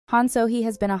So Hee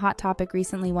has been a hot topic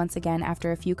recently once again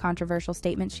after a few controversial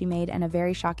statements she made and a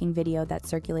very shocking video that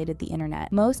circulated the internet.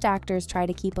 Most actors try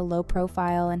to keep a low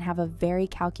profile and have a very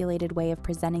calculated way of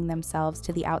presenting themselves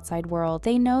to the outside world.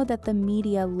 They know that the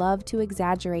media love to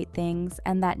exaggerate things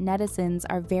and that netizens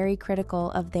are very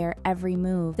critical of their every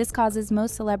move. This causes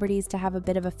most celebrities to have a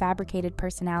bit of a fabricated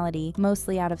personality,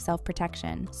 mostly out of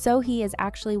self-protection. So Hee is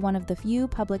actually one of the few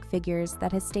public figures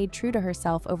that has stayed true to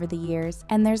herself over the years,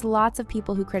 and there's lots of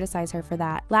people who criticize her for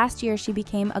that. Last year, she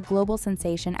became a global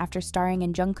sensation after starring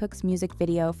in Jungkook's music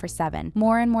video for 7.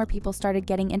 More and more people started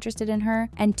getting interested in her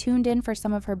and tuned in for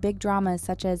some of her big dramas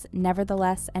such as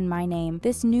Nevertheless and My Name.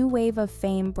 This new wave of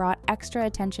fame brought extra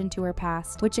attention to her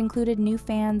past, which included new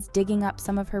fans digging up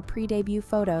some of her pre-debut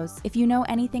photos. If you know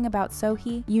anything about So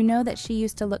Hee, you know that she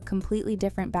used to look completely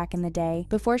different back in the day.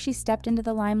 Before she stepped into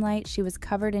the limelight, she was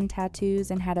covered in tattoos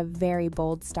and had a very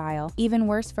bold style. Even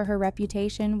worse for her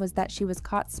reputation was that she was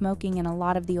caught smoking in a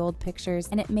lot of the old pictures,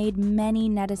 and it made many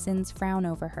netizens frown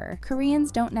over her.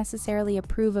 Koreans don't necessarily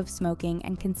approve of smoking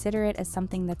and consider it as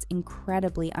something that's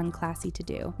incredibly unclassy to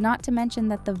do. Not to mention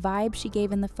that the vibe she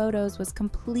gave in the photos was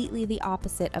completely the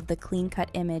opposite of the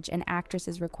clean-cut image an actress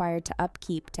is required to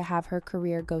upkeep to have her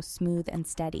career go smooth and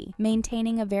steady.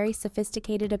 Maintaining a very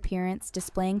sophisticated appearance,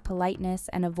 displaying politeness,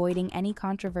 and avoiding any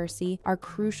controversy are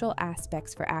crucial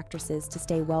aspects for actresses to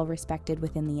stay well respected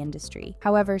within the industry.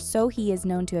 However, So Hee is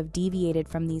known to have deviated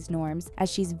from these norms,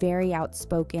 as she's very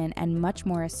outspoken and much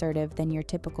more assertive than your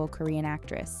typical Korean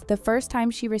actress. The first time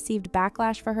she received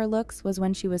backlash for her looks was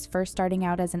when she was first starting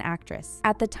out as an actress.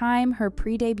 At the time her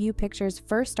pre-debut pictures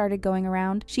first started going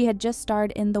around, she had just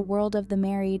starred in The World of the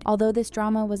Married. Although this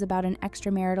drama was about an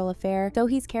extramarital affair, So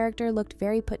Hee's character looked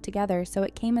very put together, so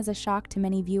it came as a shock to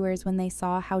many viewers when they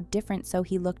saw how different So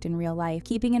Hee looked in real life.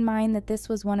 Keeping in mind that this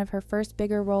was one of her first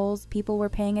bigger roles, people were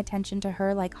paying attention to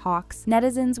her like hawks.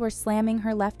 Netizens were slamming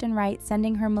her left and right,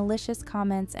 sending her malicious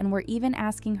comments, and were even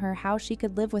asking her how she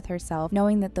could live with herself,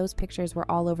 knowing that those pictures were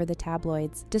all over the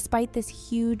tabloids. Despite this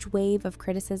huge wave of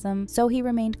criticism, So Hee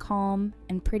remained calm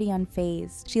and pretty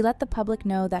unfazed. She let the public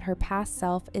know that her past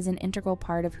self is an integral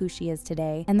part of who she is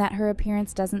today, and that her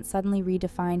appearance doesn't suddenly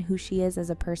redefine who she is as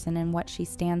a person and what she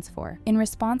stands for. In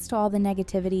response to all the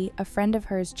negativity, a friend of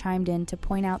hers chimed in to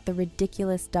point out the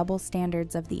ridiculous double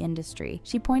standards of the industry.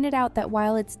 She pointed out that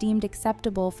while it's deemed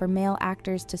acceptable for male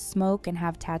actors to smoke and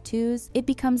have tattoos, it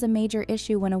becomes a major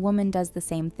issue when a woman does the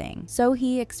same thing. So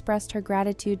Hee expressed her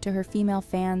gratitude to her female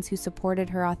fans who supported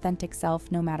her authentic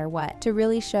self no matter what. To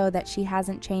really show that she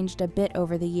hasn't changed a bit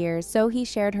over the years, So Hee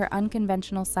shared her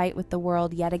unconventional site with the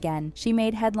world yet again. She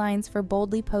made headlines for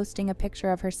boldly posting a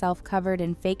picture of herself covered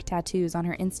in fake tattoos on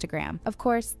her Instagram. Of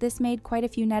course, this made quite a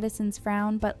few netizens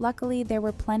frown, but luckily there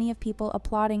were plenty of people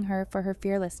applauding her for her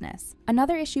fearlessness.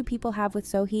 Another issue people have with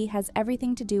So Hee has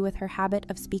everything to do with her habit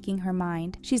of speaking her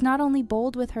mind. She's not only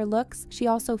bold with her looks, she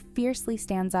also fiercely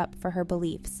stands up for her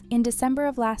beliefs. In December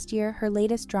of last year, her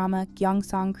latest drama,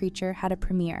 Gyeongsong Creature, had a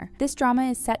premiere. This drama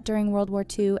is set during World War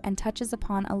II and touches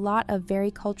upon a lot of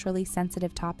very culturally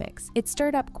sensitive topics. It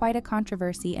stirred up quite a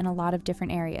controversy in a lot of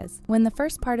different areas. When the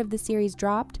first part of the series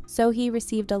dropped, So Hee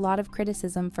received a lot of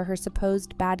criticism for her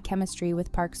supposed bad chemistry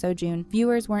with Park Seo-joon.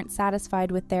 Viewers weren't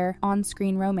satisfied with their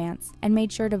on-screen romance and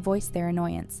made sure to voice their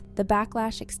annoyance. The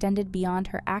backlash extended beyond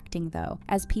her acting though,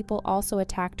 as people also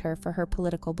attacked her for her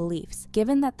political beliefs.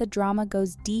 Given that the drama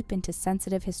goes deep into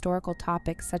sensitive historical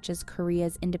topics such as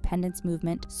Korea's independence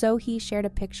movement, So Hee shared a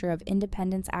picture of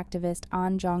independence activist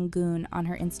Ahn Jong-gun on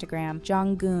her Instagram.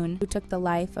 Jong-gun, who took the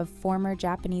life of former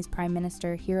Japanese Prime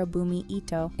Minister Hirobumi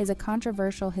Ito, is a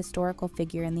controversial historical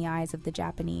figure in the eyes of the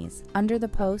Japanese. Under the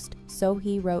post, So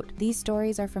Hee wrote, "These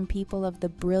stories are from people of the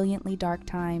brilliantly dark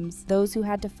times, those who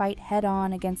had to fight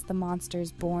head-on against the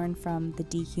monsters born from the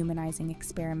dehumanizing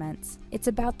experiments. It's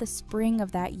about the spring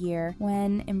of that year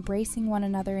when embracing one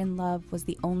another in love was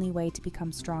the only way to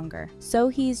become stronger." So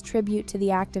Hee's tribute to the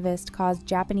activist caused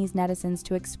Japanese netizens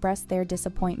to express their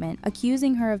disappointment,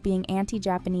 accusing her of being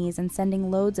anti-Japanese and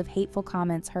sending loads of hateful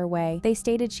comments her way. They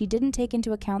stated she didn't take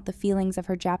into account the feelings of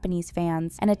her Japanese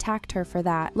fans and attacked her for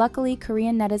that. Luckily,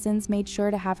 Korean netizens made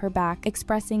sure to have her back,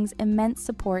 expressing immense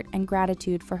support and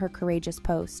gratitude for her courageous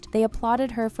post. They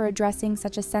applauded her for addressing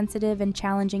such a sensitive and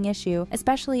challenging issue,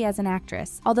 especially as an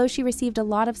actress. Although she received a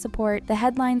lot of support, the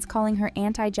headlines calling her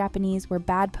anti-Japanese were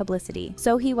bad publicity.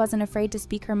 So Hee wasn't afraid to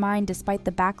speak her mind despite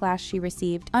the backlash she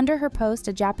received. Under her post,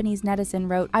 a Japanese netizen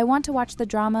wrote, "I want to watch the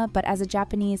drama, but as a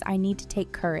Japanese, I need to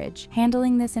take courage."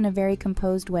 Handling this in a very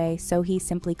composed way, So Hee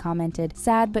simply commented,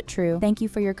 "Sad but true. Thank you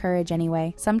for your courage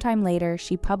anyway." Sometime later,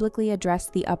 she publicly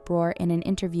addressed the uproar in an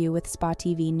interview with Spa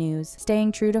TV News.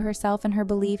 Staying true to herself and her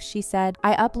beliefs, she said,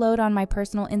 "I upload on my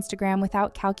personal Instagram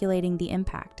without calculating the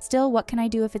impact. Still, what can I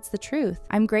do if it's the truth?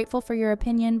 I'm grateful for your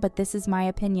opinion, but this is my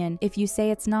opinion. If you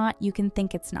say it's not, you can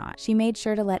think it's not. She made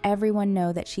sure to let everyone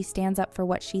know that she stands up for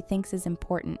what she thinks is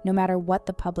important, no matter what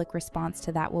the public response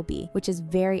to that will be, which is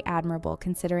very admirable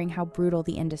considering how brutal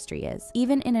the industry is.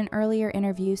 Even in an earlier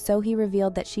interview, So Hee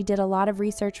revealed that she did a lot of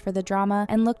research for the drama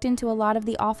and looked into a lot of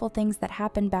the awful things that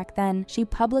happened back then. She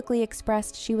publicly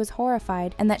expressed she was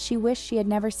horrified and that she wished she had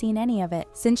never seen any of it.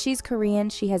 Since she's Korean,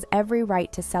 she has every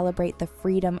right to celebrate the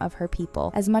freedom of her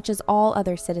people, as much as all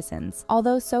other citizens.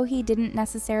 Although So Hee didn't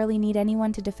necessarily need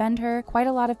anyone to defend her, quite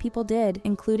a lot of people did,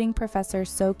 including Professor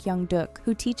So Kyung-duk,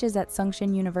 who teaches at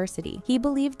Sungshin University. He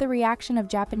believed the reaction of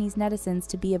Japanese netizens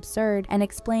to be absurd and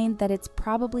explained that it's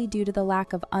probably due to the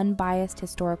lack of unbiased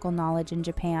historical knowledge in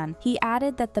Japan. He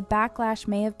added that the backlash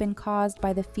may have been caused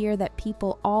by the fear that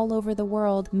people all over the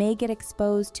world may get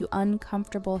exposed to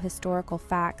uncomfortable historical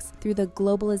facts through the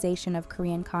globalization of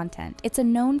Korean content. It's a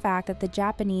known fact that the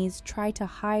Japanese try to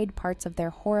hide parts of their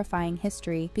horrifying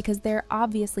history because they're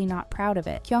obviously not proud of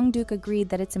it. Kyung-duk agreed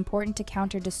that it's important to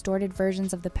counter distorted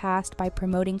versions of the past by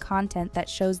promoting content that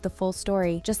shows the full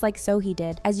story, just like So Hee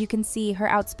did. As you can see, her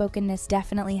outspokenness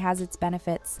definitely has its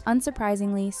benefits.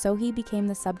 Unsurprisingly, So Hee became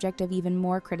the subject of even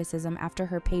more criticism after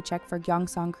her paycheck for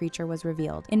Gyeongsang Creature was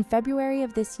revealed. In February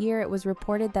of this year, it was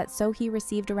reported that So Hee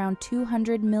received around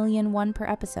 200 million won per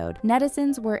episode.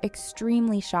 Netizens were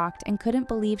extremely shocked and couldn't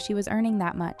believe she was earning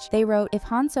that much. They wrote, "If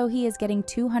Han So Hee is getting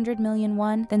 200 million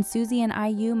won, then Suzy and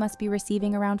IU must be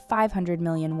receiving around 500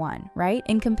 million won, right?"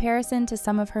 In comparison to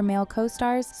some of her male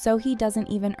co-stars, So Hee doesn't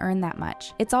even earn that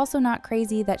much. It's also not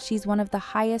crazy that she's one of the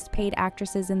highest paid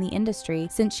actresses in the industry,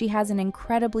 since she has an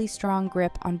incredibly strong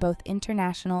grip on both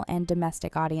international and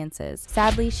domestic audiences.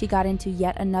 Sadly, she got into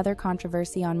yet another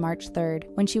controversy on March 3rd,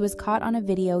 when she was caught on a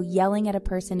video yelling at a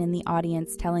person in the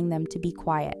audience telling them to be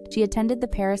quiet. She attended the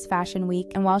Paris Fashion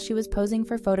Week, and while she was posing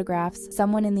for photographs,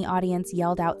 someone in the audience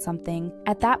yelled out something.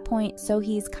 At that point, So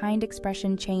Hee's kind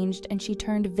expression changed and she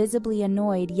turned visibly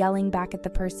annoyed, yelling back at the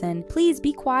person, "Please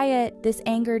be quiet!" This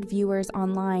angered viewers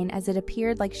online as it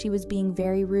appeared like she was being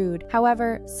very rude.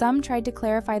 However, some tried to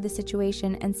clarify the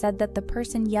situation and said that the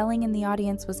person yelling in the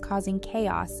audience was causing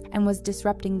chaos and was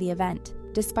disrupting the event.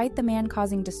 Despite the man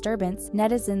causing disturbance,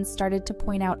 netizens started to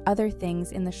point out other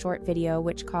things in the short video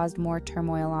which caused more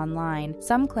turmoil online.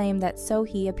 Some claim that So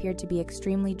Hee appeared to be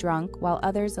extremely drunk, while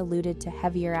others alluded to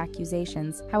heavier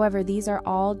accusations. However, these are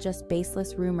all just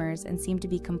baseless rumors and seem to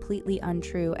be completely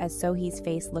untrue, as So Hee's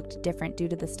face looked different due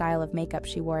to the style of makeup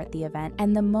she wore at the event.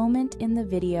 And the moment in the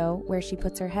video where she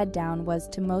puts her head down was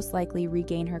to most likely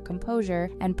regain her composure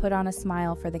and put on a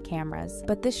smile for the cameras.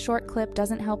 But this short clip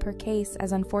doesn't help her case,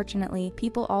 as unfortunately,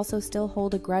 people also still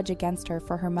hold a grudge against her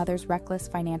for her mother's reckless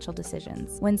financial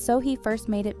decisions. When So Hee first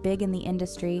made it big in the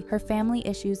industry, her family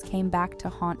issues came back to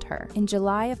haunt her. In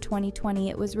July of 2020,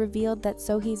 it was revealed that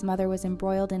So Hee's mother was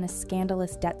embroiled in a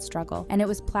scandalous debt struggle, and it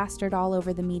was plastered all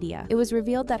over the media. It was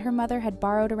revealed that her mother had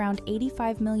borrowed around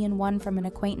 85 million won from an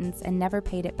acquaintance and never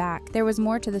paid it back. There was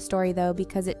more to the story though,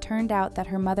 because it turned out that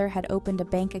her mother had opened a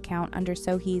bank account under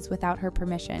So Hee's without her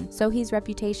permission. So Hee's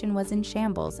reputation was in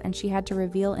shambles, and she had to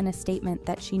reveal in a statement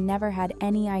that she never had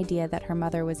any idea that her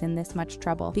mother was in this much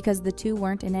trouble, because the two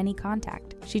weren't in any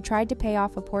contact. She tried to pay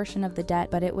off a portion of the debt,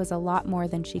 but it was a lot more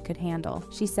than she could handle.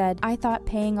 She said, "I thought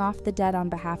paying off the debt on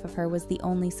behalf of her was the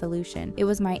only solution. It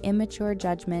was my immature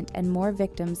judgment, and more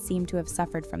victims seem to have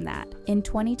suffered from that." In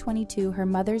 2022, her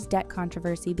mother's debt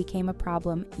controversy became a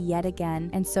problem yet again,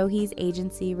 and So Hee's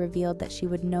agency revealed that she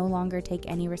would no longer take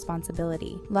any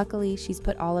responsibility. Luckily, she's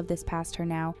put all of this past her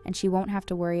now, and she won't have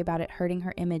to worry about it hurting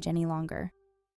her image any longer.